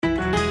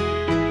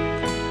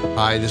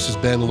Hi, this is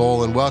Ben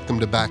Lowell, and welcome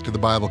to Back to the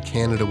Bible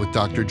Canada with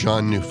Dr.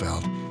 John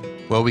Neufeld.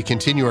 Well, we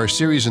continue our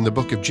series in the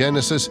book of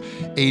Genesis,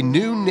 A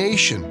New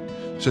Nation.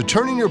 So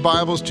turn in your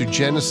Bibles to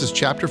Genesis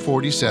chapter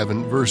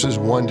 47, verses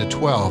 1 to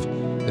 12,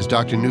 as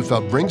Dr.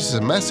 Neufeld brings us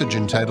a message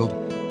entitled,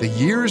 The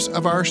Years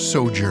of Our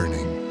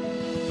Sojourning.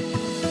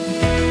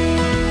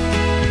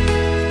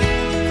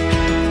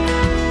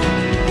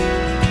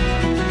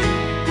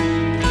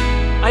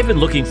 I've been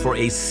looking for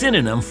a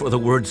synonym for the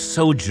word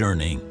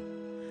sojourning.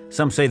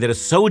 Some say that a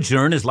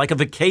sojourn is like a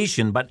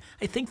vacation, but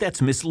I think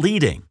that's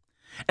misleading.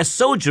 A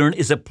sojourn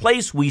is a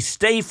place we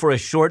stay for a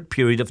short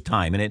period of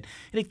time, and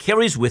it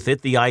carries with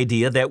it the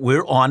idea that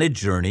we're on a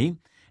journey,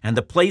 and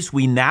the place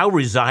we now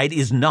reside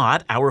is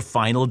not our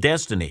final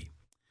destiny.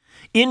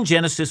 In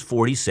Genesis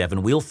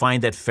 47, we'll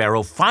find that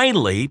Pharaoh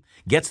finally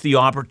gets the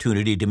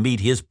opportunity to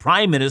meet his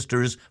prime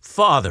minister's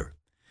father.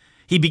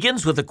 He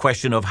begins with the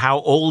question of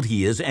how old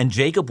he is, and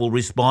Jacob will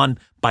respond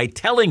by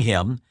telling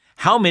him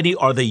how many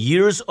are the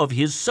years of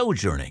his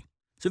sojourning.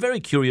 It's a very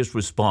curious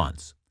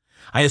response.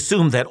 I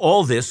assume that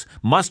all this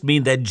must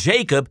mean that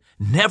Jacob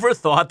never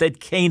thought that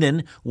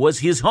Canaan was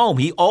his home.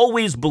 He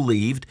always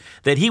believed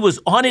that he was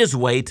on his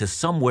way to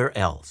somewhere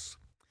else.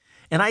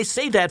 And I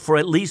say that for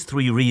at least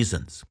three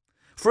reasons.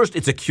 First,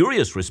 it's a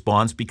curious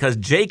response because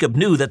Jacob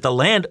knew that the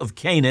land of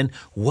Canaan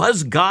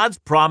was God's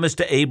promise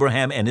to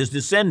Abraham and his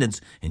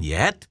descendants, and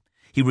yet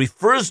he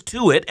refers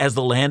to it as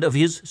the land of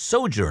his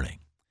sojourning.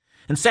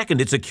 And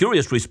second, it's a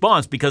curious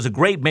response because a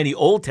great many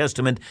Old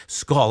Testament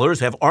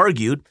scholars have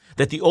argued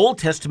that the Old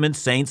Testament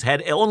saints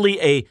had only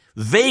a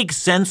vague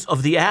sense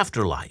of the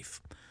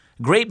afterlife.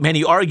 A great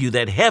many argue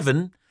that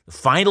heaven, the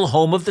final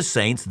home of the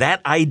saints,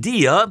 that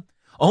idea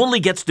only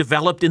gets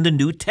developed in the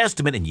New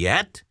Testament. And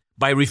yet,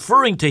 by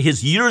referring to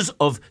his years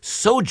of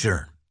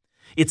sojourn,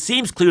 it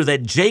seems clear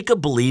that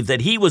Jacob believed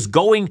that he was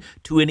going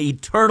to an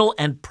eternal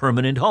and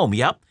permanent home.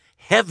 Yep,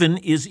 heaven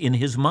is in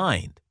his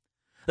mind.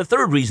 The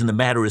third reason the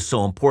matter is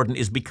so important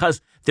is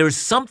because there's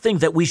something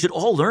that we should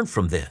all learn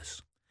from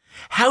this.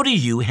 How do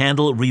you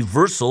handle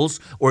reversals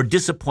or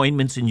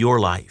disappointments in your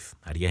life?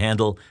 How do you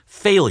handle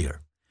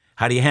failure?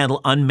 How do you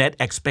handle unmet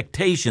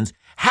expectations?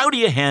 How do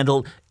you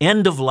handle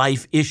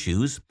end-of-life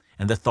issues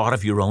and the thought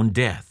of your own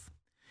death?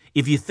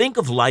 If you think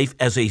of life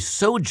as a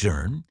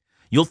sojourn,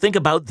 you'll think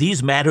about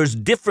these matters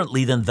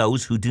differently than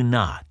those who do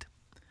not.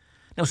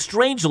 Now,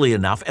 strangely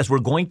enough, as we're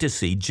going to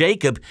see,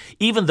 Jacob,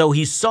 even though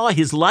he saw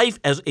his life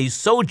as a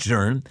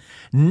sojourn,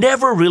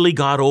 never really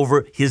got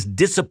over his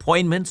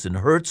disappointments and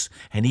hurts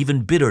and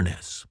even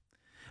bitterness.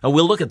 Now,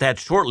 we'll look at that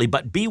shortly,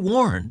 but be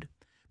warned.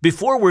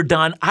 Before we're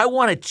done, I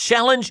want to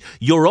challenge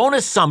your own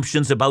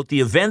assumptions about the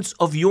events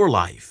of your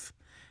life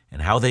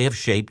and how they have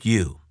shaped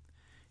you.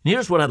 And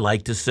here's what I'd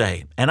like to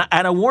say, and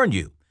I warn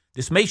you,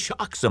 this may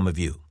shock some of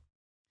you.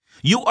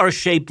 You are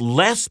shaped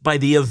less by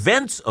the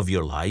events of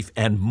your life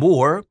and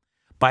more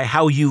by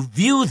how you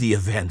view the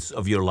events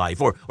of your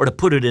life, or to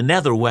put it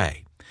another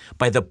way,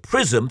 by the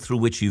prism through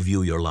which you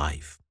view your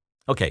life.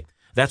 Okay,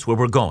 that's where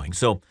we're going.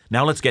 So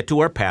now let's get to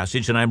our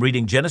passage, and I'm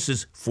reading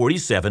Genesis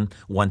 47,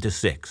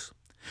 1-6.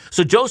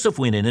 So Joseph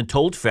went in and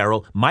told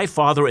Pharaoh, "My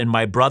father and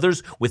my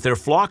brothers, with their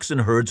flocks and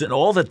herds and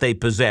all that they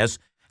possess,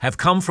 have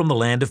come from the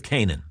land of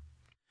Canaan.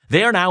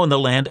 They are now in the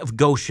land of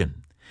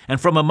Goshen." And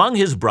from among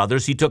his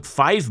brothers he took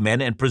 5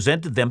 men and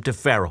presented them to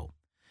Pharaoh.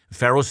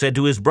 Pharaoh said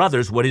to his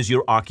brothers, "What is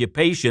your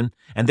occupation?"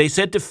 And they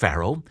said to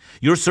Pharaoh,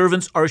 "Your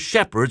servants are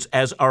shepherds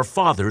as our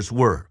fathers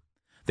were."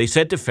 They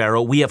said to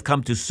Pharaoh, "We have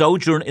come to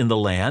sojourn in the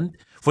land,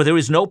 for there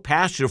is no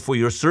pasture for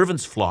your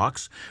servants'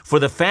 flocks, for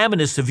the famine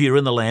is severe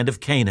in the land of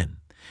Canaan.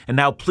 And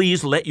now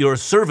please let your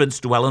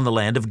servants dwell in the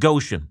land of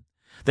Goshen."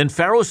 Then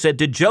Pharaoh said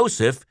to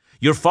Joseph,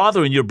 "Your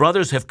father and your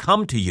brothers have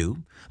come to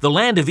you. The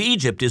land of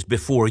Egypt is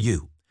before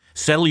you.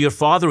 Settle your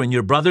father and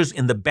your brothers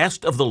in the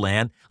best of the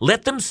land.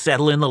 Let them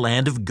settle in the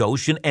land of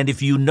Goshen, and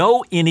if you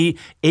know any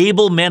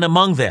able men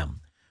among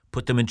them,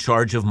 put them in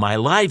charge of my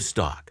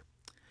livestock."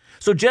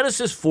 So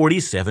Genesis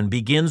 47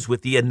 begins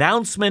with the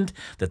announcement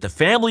that the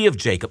family of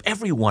Jacob,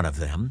 every one of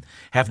them,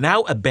 have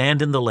now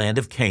abandoned the land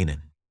of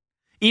Canaan.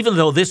 Even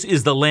though this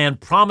is the land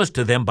promised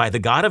to them by the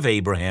God of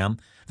Abraham,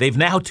 they've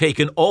now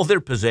taken all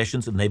their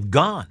possessions and they've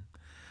gone.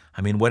 I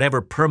mean,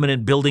 whatever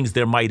permanent buildings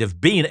there might have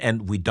been,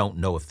 and we don't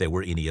know if there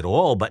were any at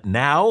all, but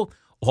now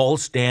all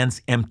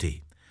stands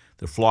empty.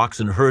 The flocks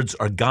and herds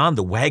are gone,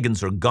 the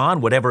wagons are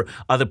gone, whatever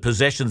other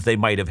possessions they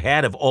might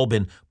have all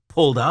been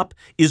pulled up.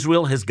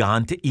 Israel has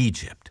gone to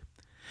Egypt.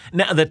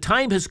 Now, the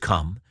time has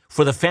come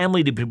for the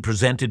family to be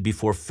presented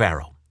before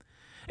Pharaoh.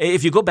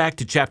 If you go back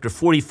to chapter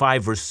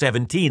 45, verse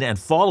 17 and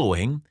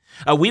following,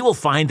 we will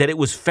find that it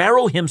was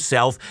Pharaoh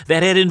himself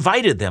that had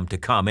invited them to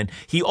come, and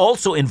he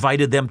also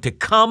invited them to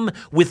come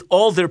with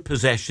all their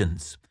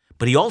possessions.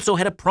 But he also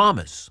had a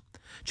promise.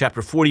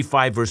 Chapter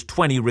 45, verse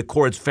 20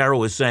 records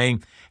Pharaoh as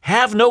saying,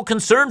 "Have no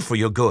concern for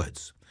your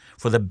goods,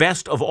 for the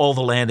best of all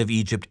the land of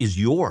Egypt is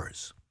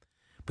yours."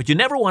 But you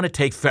never want to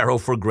take Pharaoh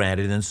for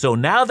granted, and so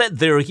now that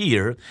they're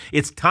here,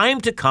 it's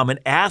time to come and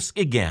ask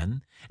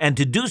again, and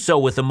to do so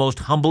with the most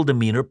humble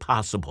demeanor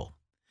possible.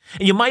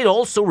 And you might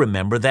also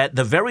remember that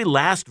the very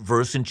last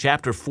verse in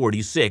chapter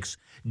 46,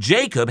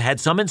 Jacob had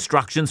some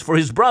instructions for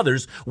his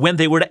brothers when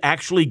they were to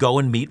actually go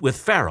and meet with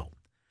Pharaoh.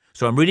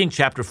 So I'm reading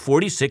chapter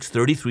 46,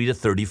 33 to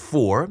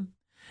 34.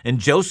 And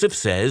Joseph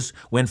says,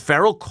 when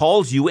Pharaoh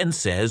calls you and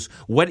says,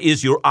 "What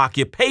is your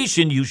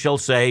occupation?" you shall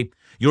say,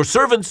 "Your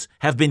servants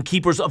have been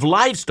keepers of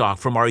livestock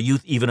from our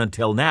youth even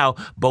until now,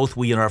 both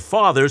we and our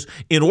fathers,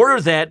 in order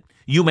that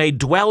you may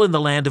dwell in the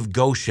land of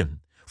Goshen.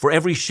 For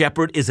every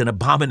shepherd is an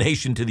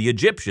abomination to the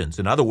Egyptians."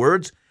 In other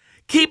words,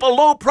 keep a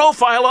low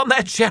profile on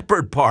that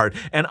shepherd part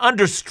and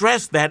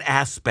understress that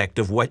aspect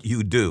of what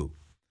you do.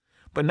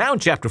 But now in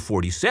chapter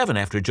 47,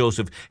 after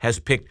Joseph has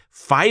picked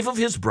 5 of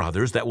his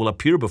brothers that will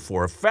appear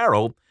before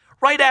Pharaoh,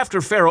 right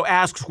after Pharaoh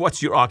asks,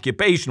 "What's your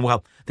occupation?"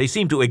 well, they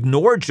seem to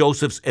ignore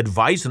Joseph's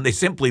advice and they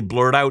simply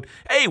blurt out,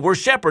 "Hey, we're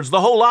shepherds, the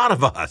whole lot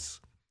of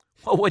us."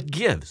 Well, what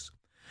gives?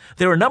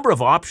 There are a number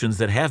of options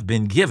that have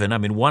been given.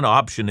 One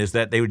option is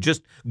that they were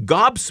just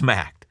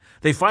gobsmacked.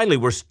 They finally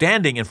were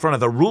standing in front of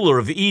the ruler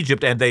of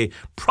Egypt and they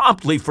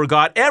promptly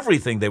forgot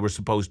everything they were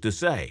supposed to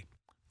say.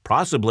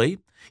 Possibly.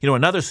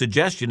 Another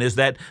suggestion is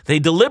that they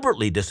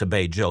deliberately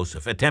disobeyed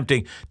Joseph,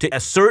 attempting to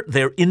assert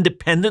their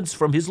independence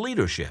from his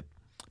leadership.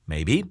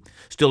 Maybe.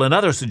 Still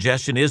another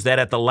suggestion is that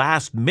at the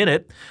last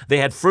minute, they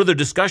had further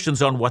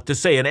discussions on what to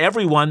say, and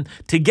everyone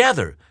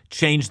together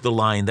changed the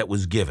line that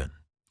was given.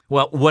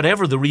 Well,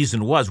 whatever the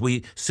reason was,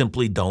 we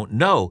simply don't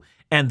know.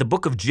 And the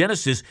book of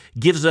Genesis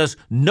gives us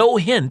no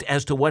hint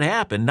as to what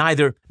happened.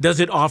 Neither does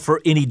it offer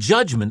any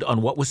judgment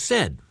on what was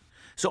said.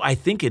 So I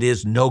think it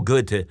is no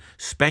good to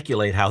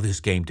speculate how this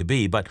came to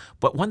be. But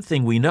one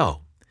thing we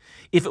know,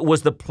 if it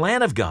was the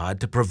plan of God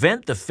to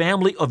prevent the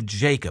family of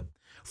Jacob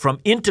from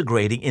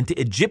integrating into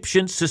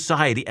Egyptian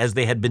society as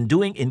they had been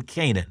doing in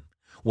Canaan,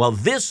 well,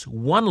 this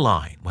one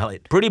line,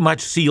 it pretty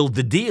much sealed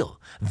the deal.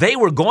 They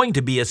were going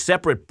to be a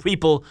separate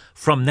people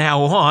from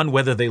now on,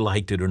 whether they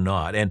liked it or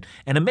not. And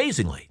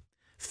amazingly,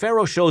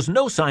 Pharaoh shows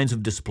no signs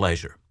of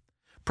displeasure.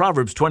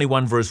 Proverbs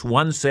 21 verse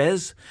 1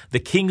 says, "The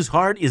king's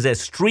heart is a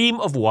stream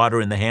of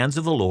water in the hands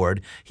of the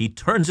Lord. He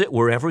turns it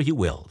wherever he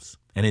wills."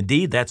 And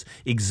indeed, that's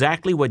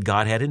exactly what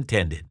God had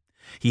intended.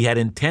 He had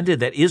intended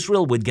that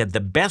Israel would get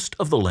the best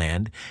of the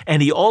land,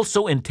 and he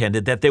also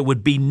intended that there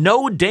would be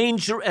no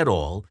danger at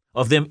all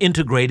of them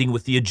integrating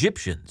with the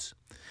Egyptians.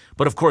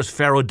 But of course,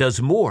 Pharaoh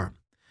does more.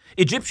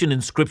 Egyptian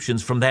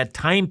inscriptions from that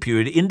time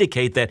period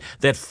indicate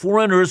that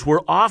foreigners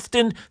were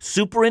often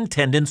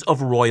superintendents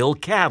of royal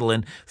cattle,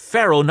 and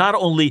Pharaoh not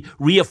only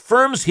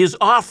reaffirms his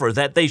offer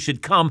that they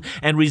should come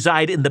and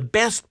reside in the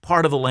best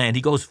part of the land,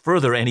 he goes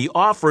further and he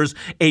offers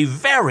a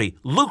very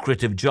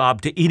lucrative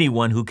job to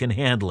anyone who can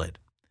handle it.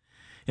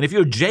 And if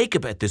you're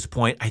Jacob at this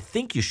point, I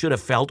think you should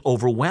have felt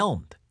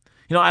overwhelmed.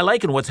 I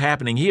liken what's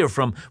happening here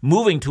from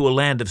moving to a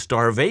land of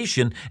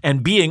starvation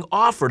and being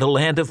offered a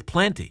land of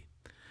plenty.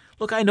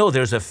 Look, I know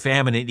there's a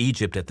famine in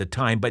Egypt at the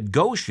time, but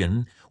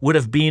Goshen would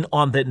have been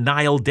on the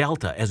Nile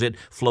Delta as it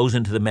flows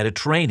into the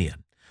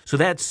Mediterranean. So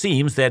that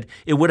seems that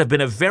it would have been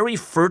a very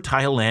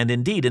fertile land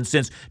indeed. And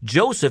since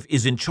Joseph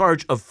is in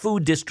charge of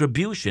food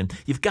distribution,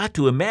 you've got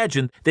to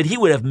imagine that he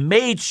would have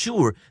made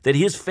sure that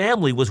his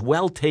family was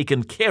well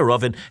taken care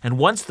of. And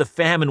once the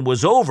famine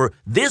was over,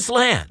 this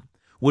land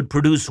would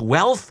produce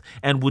wealth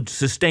and would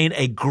sustain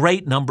a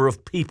great number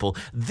of people.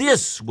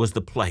 This was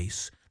the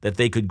place that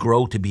they could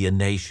grow to be a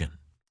nation.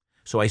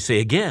 So I say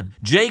again,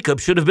 Jacob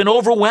should have been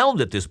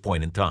overwhelmed at this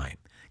point in time.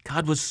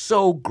 God was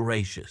so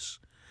gracious.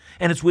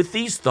 And it's with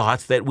these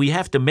thoughts that we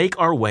have to make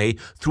our way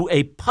through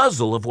a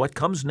puzzle of what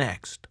comes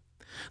next.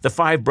 The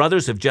 5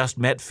 brothers have just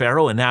met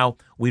Pharaoh, and now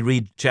we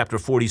read chapter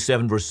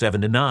 47, verse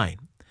 7 to 9.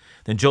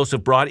 Then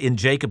Joseph brought in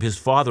Jacob his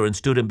father and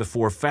stood him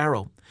before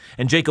Pharaoh.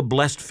 And Jacob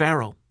blessed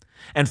Pharaoh.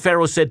 And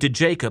Pharaoh said to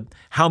Jacob,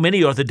 "How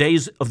many are the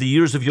days of the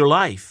years of your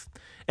life?"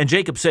 And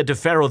Jacob said to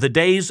Pharaoh, "The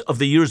days of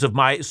the years of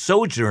my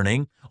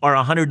sojourning are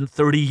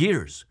 130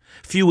 years.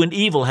 Few and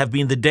evil have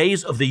been the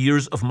days of the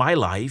years of my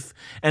life,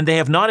 and they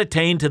have not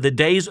attained to the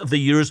days of the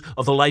years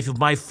of the life of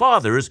my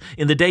fathers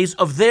in the days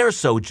of their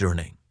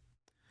sojourning."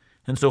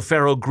 And so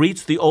Pharaoh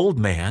greets the old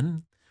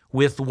man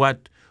with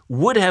what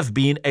would have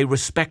been a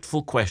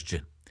respectful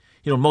question.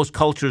 In most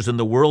cultures in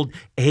the world,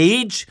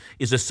 age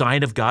is a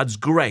sign of God's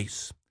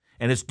grace,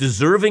 and it's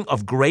deserving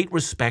of great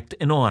respect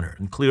and honor.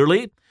 And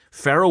clearly,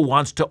 Pharaoh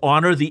wants to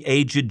honor the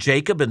aged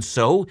Jacob, and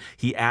so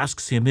he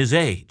asks him his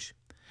age.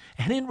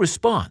 And in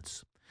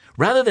response,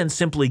 rather than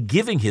simply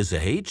giving his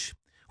age,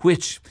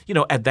 which,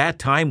 at that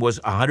time was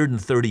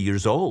 130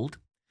 years old,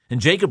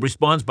 and Jacob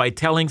responds by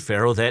telling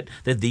Pharaoh that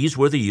these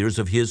were the years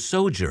of his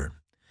sojourn.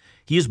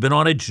 He has been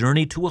on a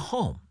journey to a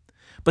home.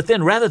 But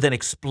then rather than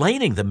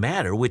explaining the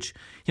matter, which,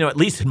 at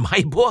least in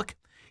my book,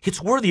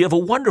 it's worthy of a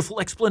wonderful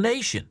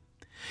explanation.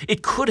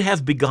 It could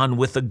have begun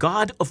with the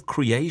God of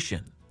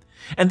creation.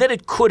 And then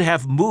it could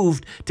have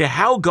moved to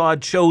how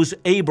God chose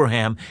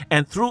Abraham,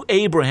 and through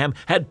Abraham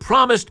had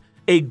promised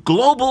a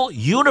global,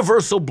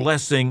 universal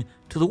blessing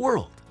to the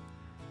world.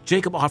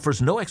 Jacob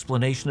offers no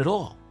explanation at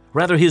all.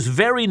 Rather, his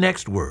very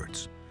next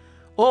words,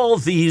 "All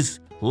these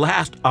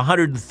last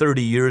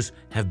 130 years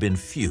have been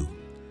few.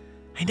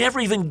 I never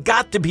even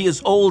got to be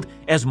as old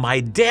as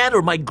my dad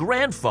or my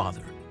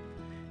grandfather.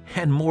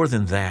 And more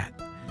than that,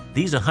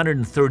 these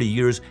 130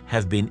 years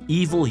have been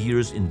evil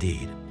years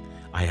indeed.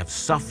 I have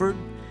suffered,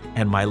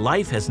 and my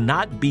life has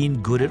not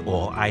been good at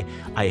all. I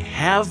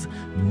have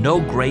no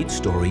great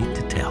story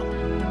to tell.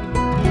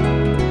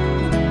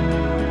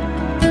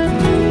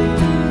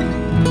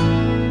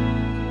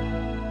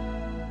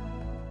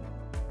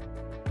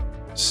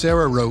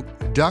 Sarah wrote,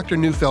 Dr.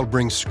 Neufeld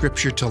brings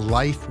Scripture to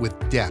life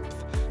with depth,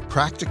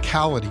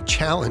 practicality,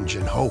 challenge,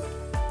 and hope.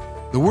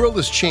 The world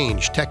has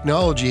changed.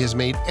 Technology has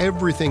made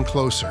everything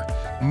closer.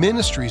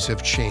 Ministries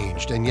have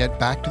changed, and yet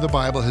Back to the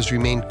Bible has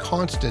remained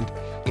constant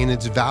in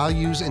its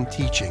values and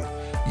teaching.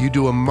 You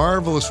do a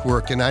marvelous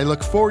work, and I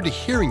look forward to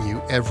hearing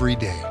you every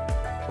day.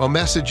 Well,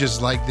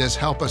 messages like this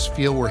help us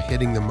feel we're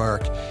hitting the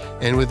mark.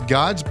 And with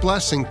God's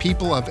blessing,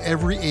 people of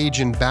every age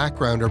and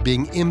background are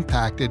being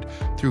impacted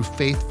through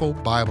faithful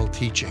Bible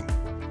teaching.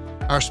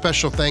 Our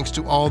special thanks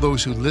to all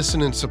those who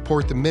listen and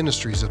support the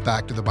ministries of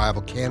Back to the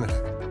Bible Canada.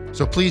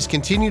 So please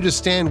continue to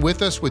stand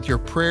with us with your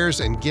prayers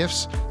and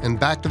gifts, and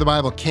Back to the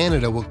Bible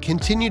Canada will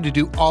continue to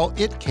do all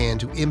it can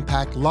to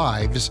impact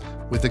lives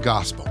with the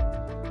gospel.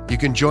 You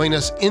can join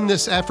us in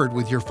this effort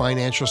with your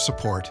financial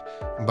support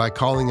by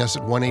calling us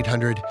at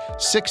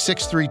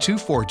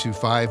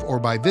 1-800-663-2425 or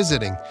by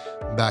visiting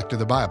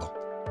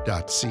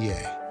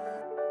backtothebible.ca.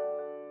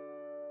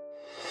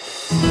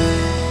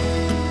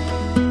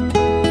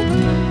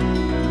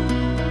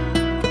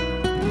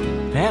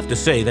 I have to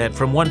say that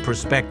from one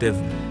perspective,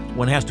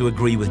 one has to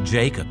agree with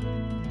Jacob.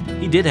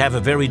 He did have a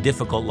very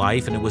difficult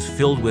life, and it was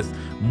filled with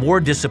more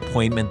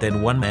disappointment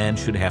than one man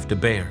should have to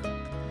bear.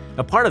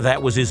 A part of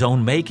that was his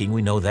own making,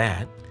 we know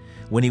that.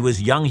 When he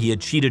was young, he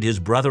had cheated his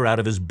brother out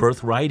of his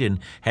birthright and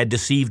had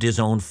deceived his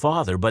own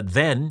father. But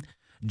then,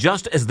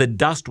 just as the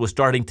dust was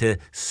starting to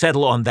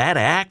settle on that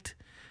act,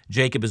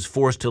 Jacob is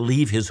forced to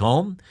leave his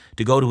home,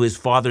 to go to his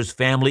father's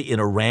family in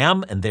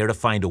Aram, and there to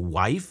find a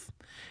wife.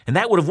 And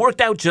that would have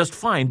worked out just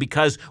fine,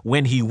 because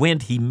when he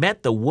went, he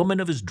met the woman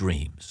of his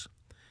dreams.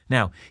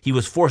 Now, he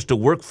was forced to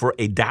work for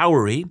a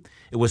dowry.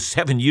 It was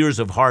 7 years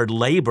of hard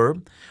labor.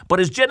 But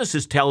as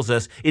Genesis tells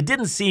us, it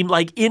didn't seem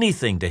like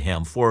anything to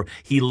him, for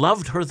he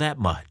loved her that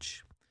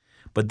much.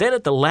 But then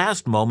at the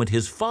last moment,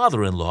 his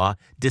father-in-law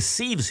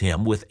deceives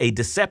him with a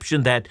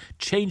deception that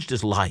changed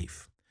his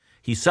life.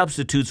 He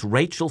substitutes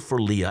Rachel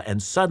for Leah,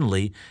 and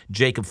suddenly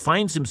Jacob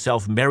finds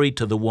himself married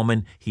to the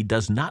woman he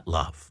does not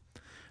love.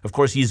 Of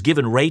course, he's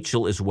given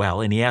Rachel as well,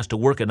 and he has to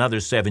work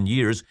another 7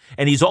 years.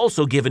 And he's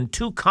also given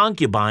 2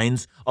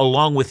 concubines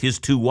along with his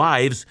 2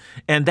 wives.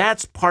 And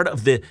that's part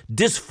of the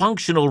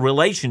dysfunctional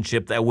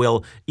relationship that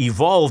will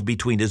evolve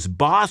between his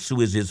boss,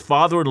 who is his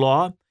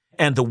father-in-law,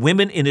 and the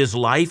women in his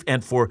life.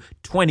 And for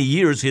 20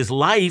 years, his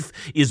life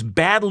is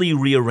badly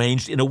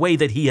rearranged in a way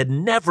that he had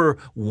never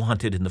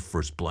wanted in the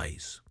first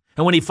place.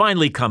 And when he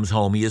finally comes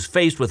home, he is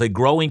faced with a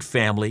growing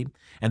family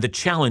and the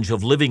challenge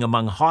of living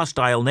among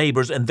hostile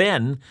neighbors. And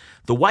then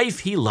the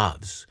wife he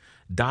loves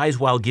dies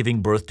while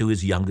giving birth to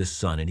his youngest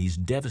son, and he's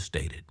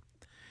devastated.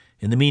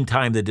 In the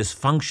meantime, the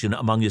dysfunction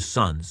among his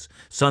sons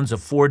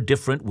of 4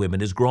 different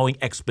women, is growing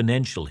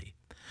exponentially.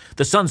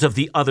 The sons of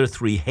the other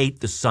 3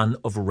 hate the son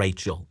of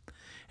Rachel.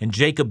 And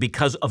Jacob,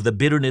 because of the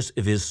bitterness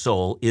of his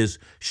soul, is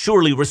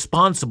surely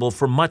responsible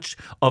for much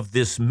of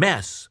this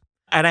mess.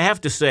 And I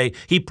have to say,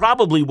 he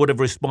probably would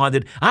have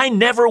responded, I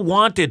never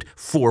wanted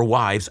 4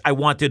 wives. I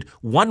wanted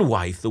 1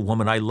 wife, the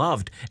woman I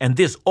loved. And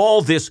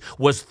all this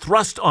was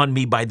thrust on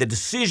me by the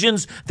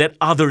decisions that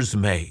others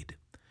made.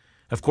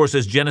 Of course,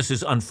 as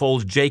Genesis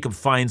unfolds, Jacob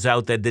finds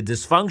out that the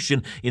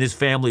dysfunction in his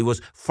family was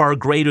far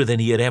greater than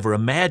he had ever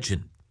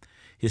imagined.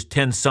 His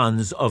 10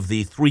 sons of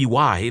the 3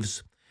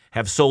 wives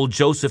have sold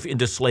Joseph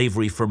into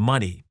slavery for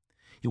money.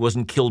 He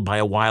wasn't killed by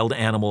a wild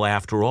animal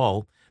after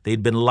all.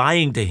 They'd been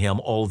lying to him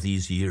all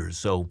these years.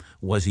 So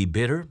was he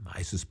bitter?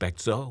 I suspect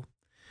so.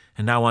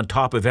 And now on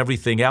top of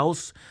everything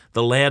else,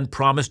 the land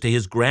promised to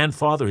his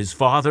grandfather, his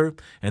father,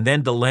 and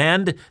then the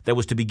land that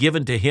was to be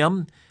given to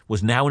him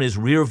was now in his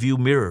rearview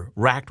mirror,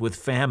 racked with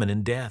famine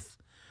and death.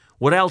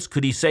 What else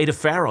could he say to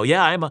Pharaoh?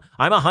 Yeah, I'm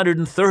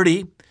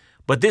 130,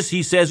 but this,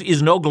 he says,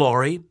 is no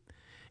glory.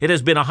 It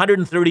has been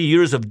 130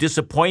 years of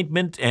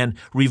disappointment and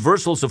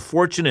reversals of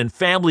fortune and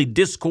family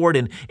discord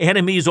and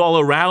enemies all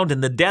around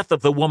and the death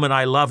of the woman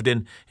I loved,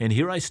 and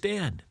here I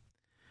stand.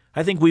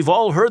 I think we've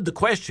all heard the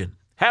question,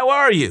 how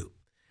are you?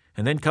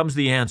 And then comes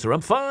the answer,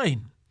 I'm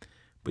fine.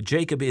 But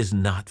Jacob is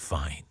not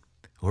fine,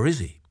 or is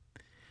he?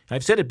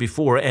 I've said it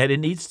before, and it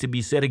needs to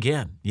be said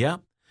again, yeah?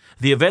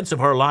 The events of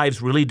our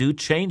lives really do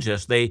change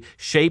us. They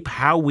shape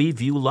how we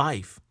view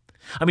life.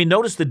 I mean,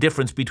 notice the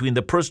difference between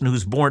the person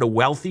who's born to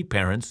wealthy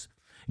parents,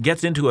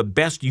 gets into a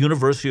best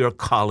university or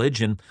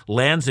college and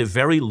lands a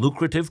very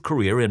lucrative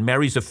career and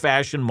marries a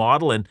fashion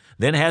model and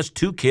then has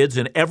 2 kids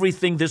and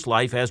everything this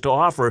life has to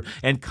offer,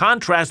 and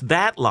contrast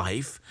that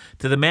life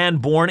to the man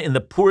born in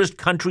the poorest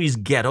country's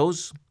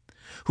ghettos,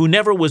 who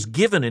never was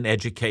given an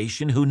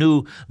education, who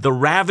knew the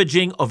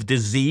ravaging of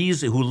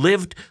disease, who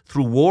lived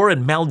through war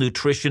and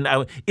malnutrition.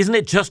 Isn't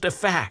it just a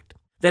fact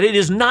that it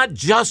is not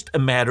just a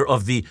matter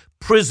of the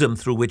prism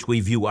through which we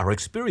view our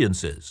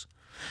experiences.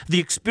 The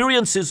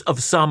experiences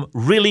of some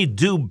really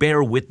do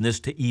bear witness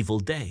to evil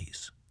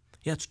days.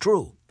 Yeah, it's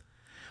true.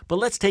 But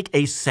let's take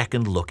a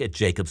second look at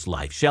Jacob's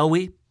life, shall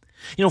we?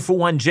 For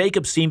one,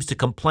 Jacob seems to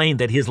complain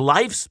that his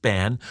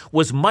lifespan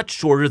was much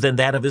shorter than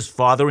that of his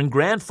father and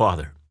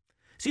grandfather.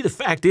 See, the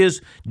fact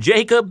is,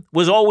 Jacob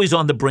was always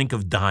on the brink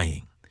of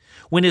dying.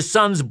 When his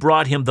sons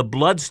brought him the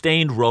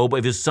blood-stained robe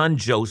of his son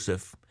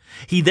Joseph,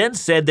 he then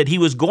said that he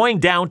was going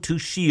down to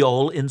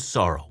Sheol in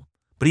sorrow.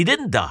 But he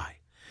didn't die.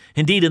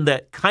 Indeed, in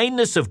the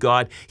kindness of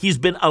God, he's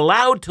been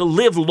allowed to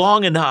live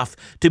long enough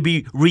to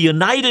be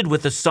reunited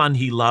with the son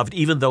he loved,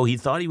 even though he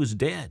thought he was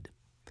dead.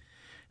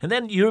 And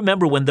then you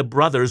remember when the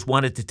brothers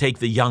wanted to take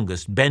the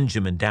youngest,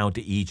 Benjamin, down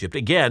to Egypt.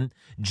 Again,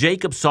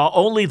 Jacob saw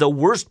only the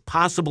worst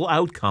possible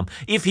outcome.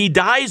 If he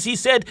dies, he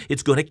said,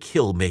 it's going to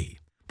kill me.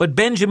 But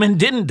Benjamin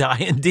didn't die.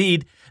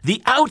 Indeed,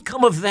 the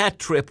outcome of that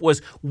trip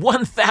was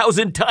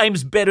 1,000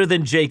 times better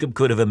than Jacob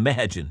could have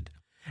imagined.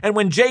 And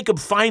when Jacob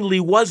finally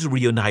was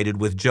reunited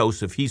with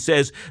Joseph, he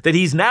says that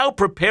he's now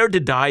prepared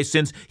to die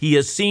since he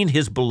has seen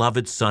his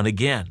beloved son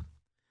again.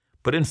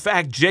 But in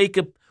fact,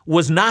 Jacob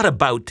was not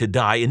about to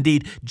die.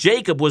 Indeed,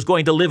 Jacob was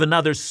going to live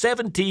another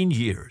 17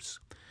 years.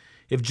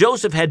 If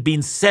Joseph had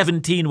been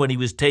 17 when he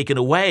was taken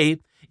away,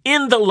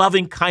 in the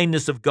loving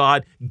kindness of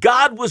God,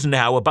 God was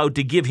now about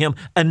to give him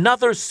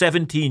another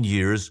 17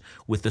 years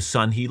with the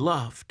son he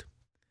loved.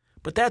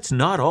 But that's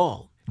not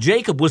all.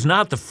 Jacob was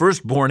not the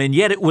firstborn, and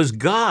yet it was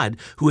God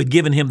who had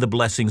given him the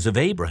blessings of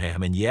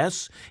Abraham. And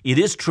yes, it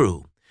is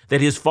true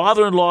that his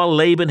father-in-law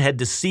Laban had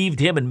deceived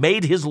him and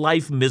made his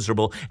life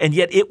miserable, and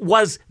yet it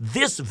was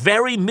this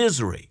very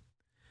misery,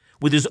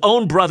 with his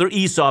own brother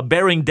Esau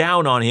bearing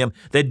down on him,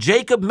 that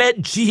Jacob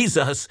met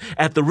Jesus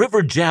at the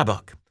river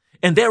Jabbok.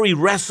 And there he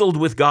wrestled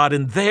with God,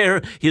 and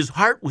there his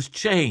heart was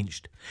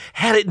changed.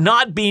 Had it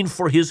not been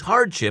for his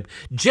hardship,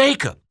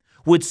 Jacob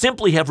would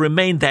simply have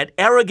remained that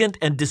arrogant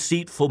and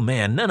deceitful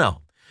man.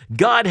 No.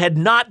 God had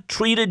not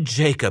treated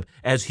Jacob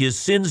as his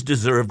sins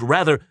deserved.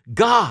 Rather,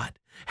 God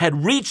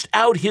had reached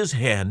out his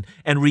hand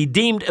and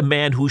redeemed a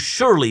man who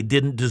surely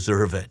didn't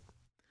deserve it.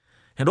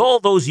 And all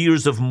those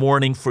years of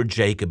mourning for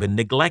Jacob and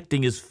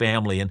neglecting his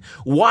family and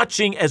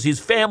watching as his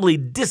family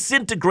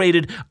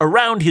disintegrated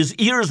around his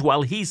ears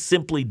while he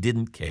simply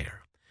didn't care.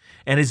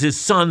 And as his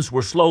sons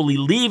were slowly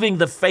leaving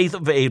the faith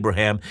of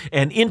Abraham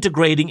and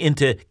integrating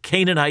into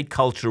Canaanite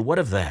culture, what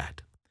of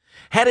that?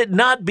 Had it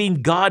not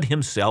been God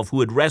himself who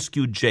had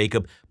rescued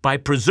Jacob by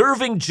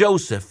preserving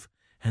Joseph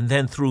and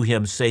then through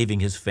him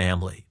saving his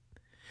family?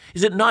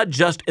 Is it not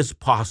just as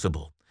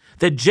possible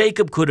that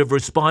Jacob could have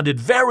responded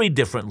very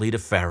differently to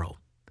Pharaoh?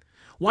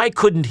 Why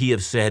couldn't he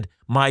have said,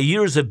 my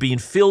years have been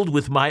filled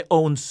with my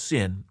own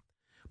sin,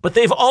 but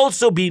they've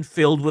also been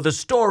filled with a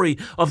story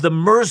of the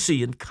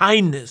mercy and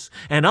kindness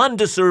and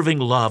undeserving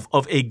love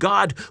of a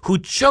God who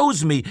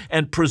chose me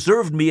and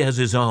preserved me as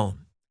his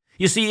own?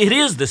 You see, it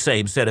is the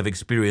same set of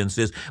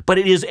experiences, but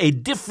it is a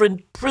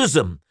different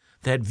prism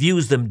that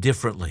views them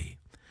differently.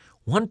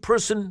 One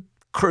person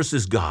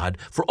curses God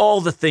for all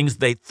the things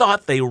they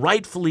thought they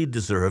rightfully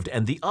deserved,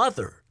 and the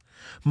other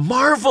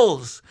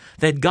marvels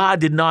that God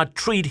did not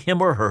treat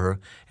him or her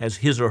as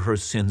his or her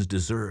sins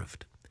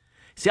deserved.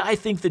 See, I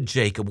think that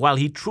Jacob, while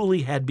he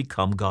truly had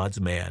become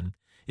God's man,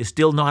 is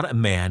still not a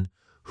man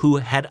who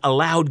had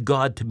allowed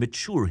God to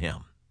mature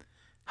him.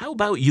 How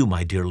about you,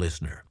 my dear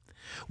listener?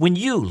 When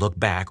you look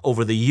back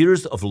over the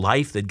years of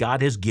life that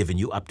God has given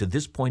you up to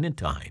this point in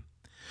time,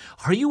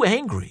 are you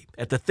angry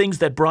at the things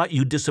that brought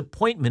you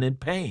disappointment and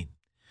pain?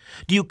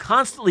 Do you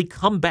constantly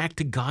come back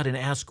to God and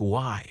ask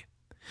why?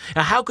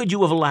 Now, how could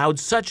you have allowed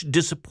such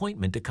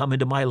disappointment to come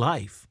into my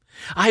life?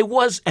 I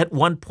was at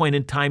one point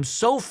in time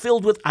so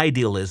filled with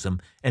idealism,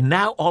 and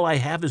now all I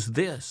have is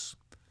this.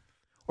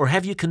 Or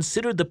have you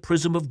considered the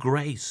prism of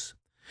grace?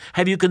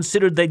 Have you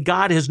considered that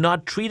God has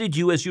not treated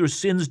you as your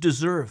sins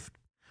deserved?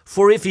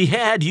 For if he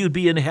had, you'd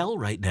be in hell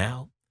right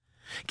now.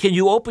 Can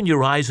you open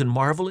your eyes and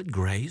marvel at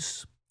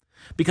grace?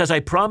 Because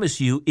I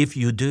promise you, if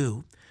you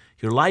do,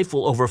 your life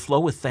will overflow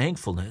with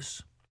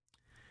thankfulness.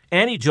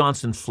 Annie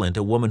Johnson Flint,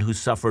 a woman who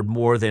suffered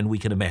more than we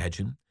can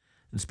imagine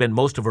and spent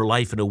most of her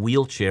life in a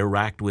wheelchair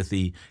racked with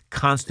the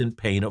constant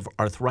pain of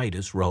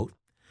arthritis, wrote,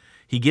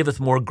 "He giveth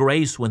more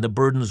grace when the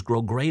burdens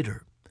grow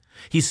greater.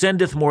 He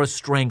sendeth more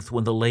strength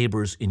when the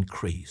labors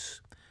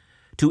increase.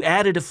 To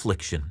added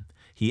affliction,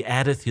 he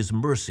addeth his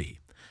mercy.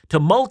 To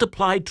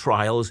multiplied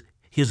trials,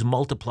 his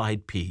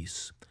multiplied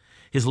peace.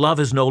 His love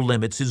has no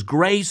limits. His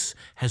grace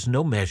has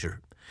no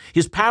measure.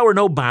 His power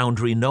no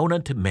boundary known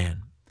unto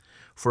men.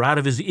 For out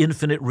of his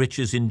infinite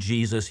riches in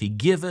Jesus he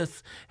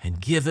giveth and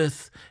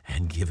giveth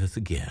and giveth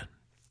again."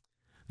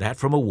 That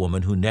from a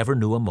woman who never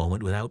knew a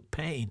moment without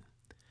pain.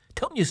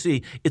 Don't you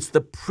see? It's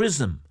the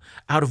prism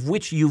out of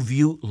which you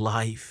view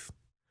life.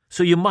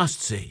 So you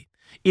must see,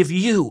 if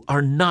you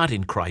are not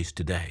in Christ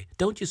today,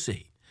 don't you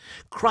see?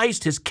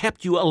 Christ has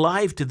kept you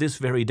alive to this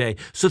very day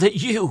so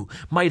that you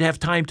might have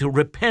time to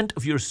repent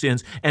of your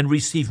sins and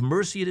receive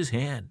mercy at his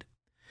hand.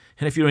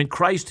 And if you're in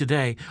Christ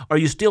today, are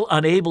you still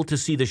unable to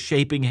see the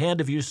shaping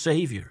hand of your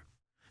Savior?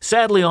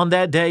 Sadly, on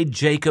that day,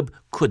 Jacob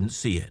couldn't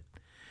see it.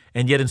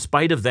 And yet, in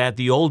spite of that,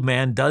 the old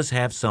man does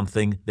have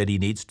something that he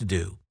needs to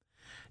do.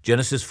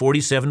 Genesis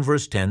 47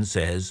 verse 10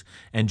 says,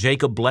 "And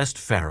Jacob blessed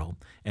Pharaoh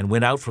and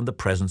went out from the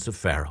presence of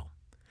Pharaoh."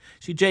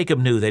 See, Jacob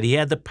knew that he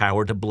had the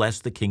power to bless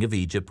the king of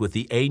Egypt with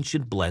the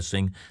ancient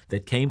blessing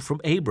that came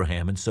from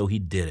Abraham, and so he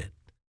did it.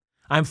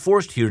 I'm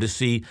forced here to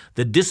see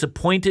the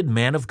disappointed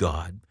man of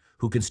God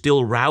who can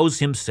still rouse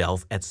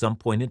himself at some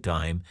point in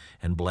time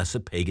and bless a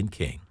pagan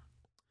king.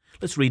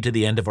 Let's read to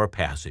the end of our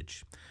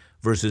passage,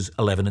 verses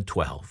 11 and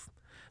 12.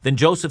 "Then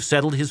Joseph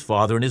settled his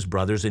father and his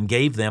brothers and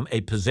gave them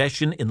a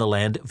possession in the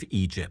land of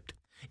Egypt,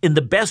 in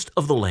the best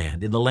of the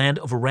land, in the land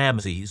of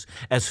Ramses,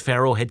 as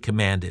Pharaoh had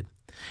commanded.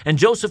 And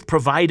Joseph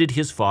provided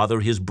his father,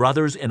 his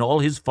brothers, and all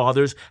his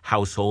father's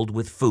household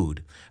with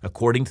food,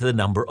 according to the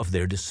number of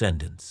their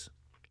descendants."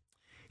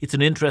 It's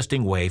an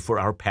interesting way for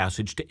our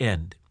passage to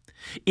end.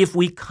 If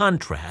we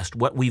contrast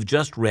what we've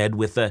just read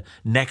with the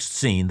next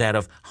scene, that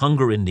of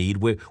hunger and need,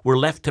 we're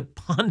left to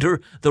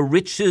ponder the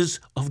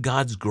riches of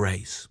God's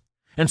grace.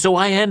 And so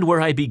I end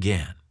where I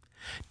began.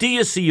 Do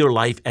you see your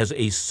life as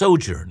a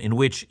sojourn in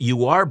which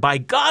you are, by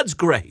God's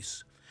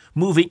grace,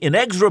 moving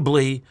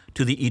inexorably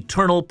to the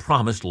eternal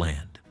promised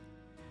land?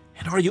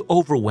 And are you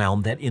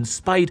overwhelmed that in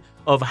spite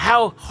of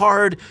how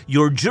hard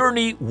your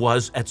journey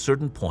was at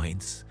certain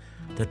points,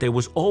 that there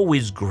was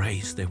always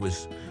grace, there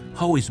was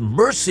always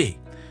mercy,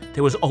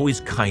 there was always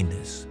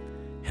kindness?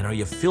 And are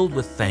you filled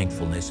with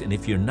thankfulness? And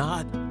if you're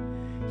not,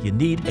 you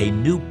need a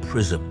new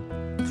prism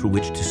through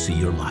which to see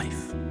your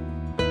life.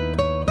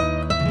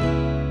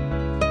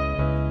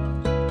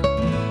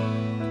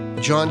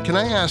 John, can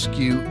I ask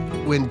you,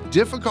 when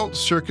difficult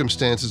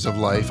circumstances of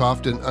life,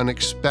 often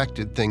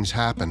unexpected things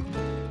happen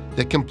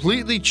that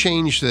completely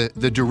change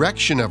the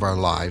direction of our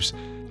lives,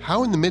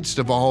 how in the midst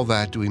of all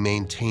that do we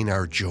maintain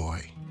our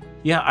joy?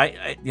 Yeah,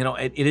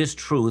 it is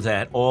true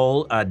that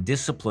all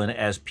discipline,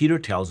 as Peter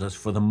tells us,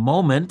 for the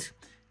moment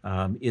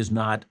is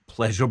not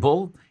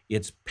pleasurable.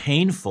 It's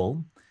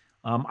painful.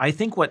 I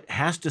think what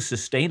has to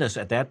sustain us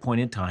at that point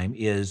in time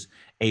is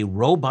a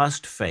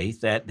robust faith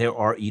that there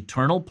are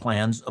eternal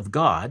plans of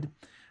God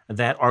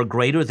that are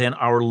greater than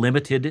our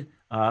limited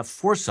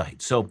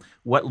foresight. So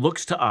what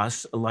looks to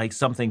us like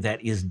something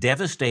that is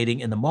devastating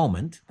in the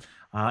moment,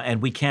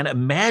 and we can't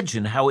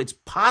imagine how it's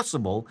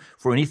possible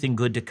for anything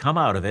good to come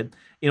out of it,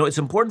 it's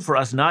important for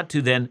us not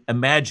to then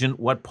imagine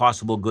what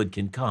possible good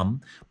can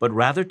come, but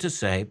rather to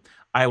say,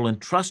 I will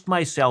entrust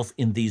myself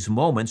in these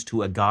moments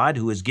to a God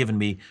who has given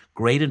me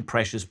great and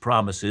precious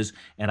promises,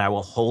 and I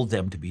will hold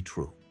them to be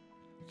true.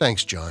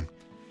 Thanks, John.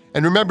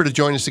 And remember to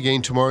join us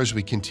again tomorrow as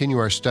we continue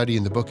our study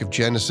in the book of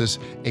Genesis,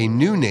 A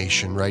New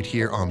Nation, right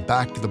here on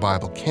Back to the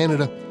Bible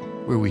Canada,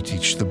 where we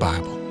teach the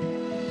Bible.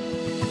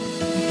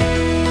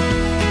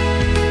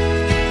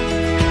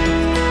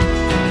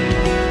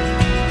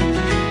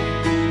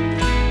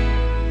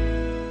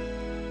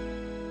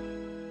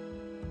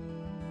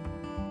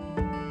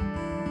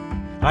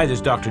 Hi, this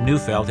is Dr.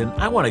 Neufeld, and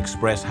I want to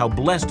express how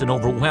blessed and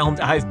overwhelmed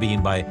I've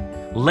been by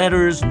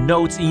letters,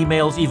 notes,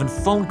 emails, even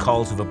phone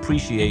calls of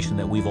appreciation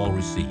that we've all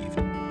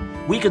received.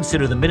 We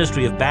consider the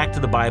ministry of Back to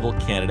the Bible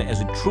Canada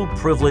as a true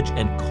privilege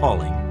and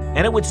calling,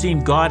 and it would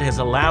seem God has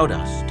allowed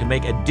us to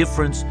make a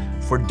difference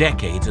for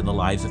decades in the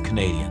lives of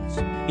Canadians.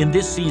 In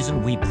this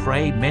season, we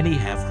pray many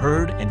have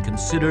heard and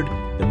considered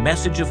the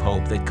message of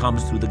hope that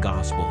comes through the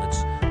gospel.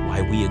 It's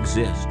why we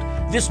exist.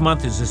 This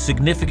month is a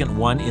significant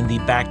one in the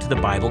Back to the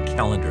Bible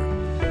calendar,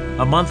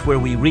 a month where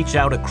we reach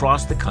out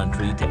across the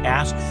country to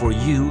ask for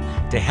you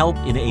to help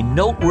in a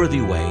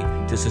noteworthy way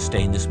to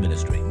sustain this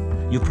ministry.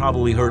 You've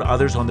probably heard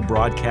others on the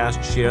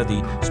broadcast share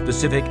the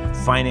specific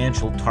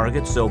financial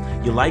targets, so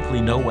you likely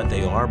know what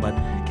they are, but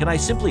can I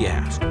simply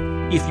ask,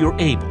 if you're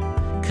able,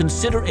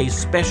 consider a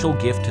special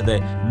gift to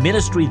the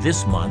ministry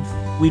this month.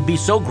 We'd be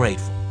so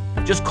grateful.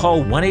 Just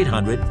call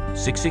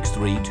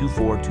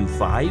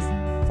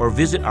 1-800-663-2425 or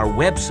visit our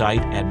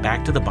website at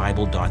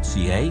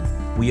backtothebible.ca.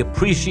 We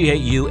appreciate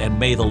you, and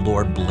may the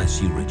Lord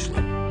bless you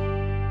richly.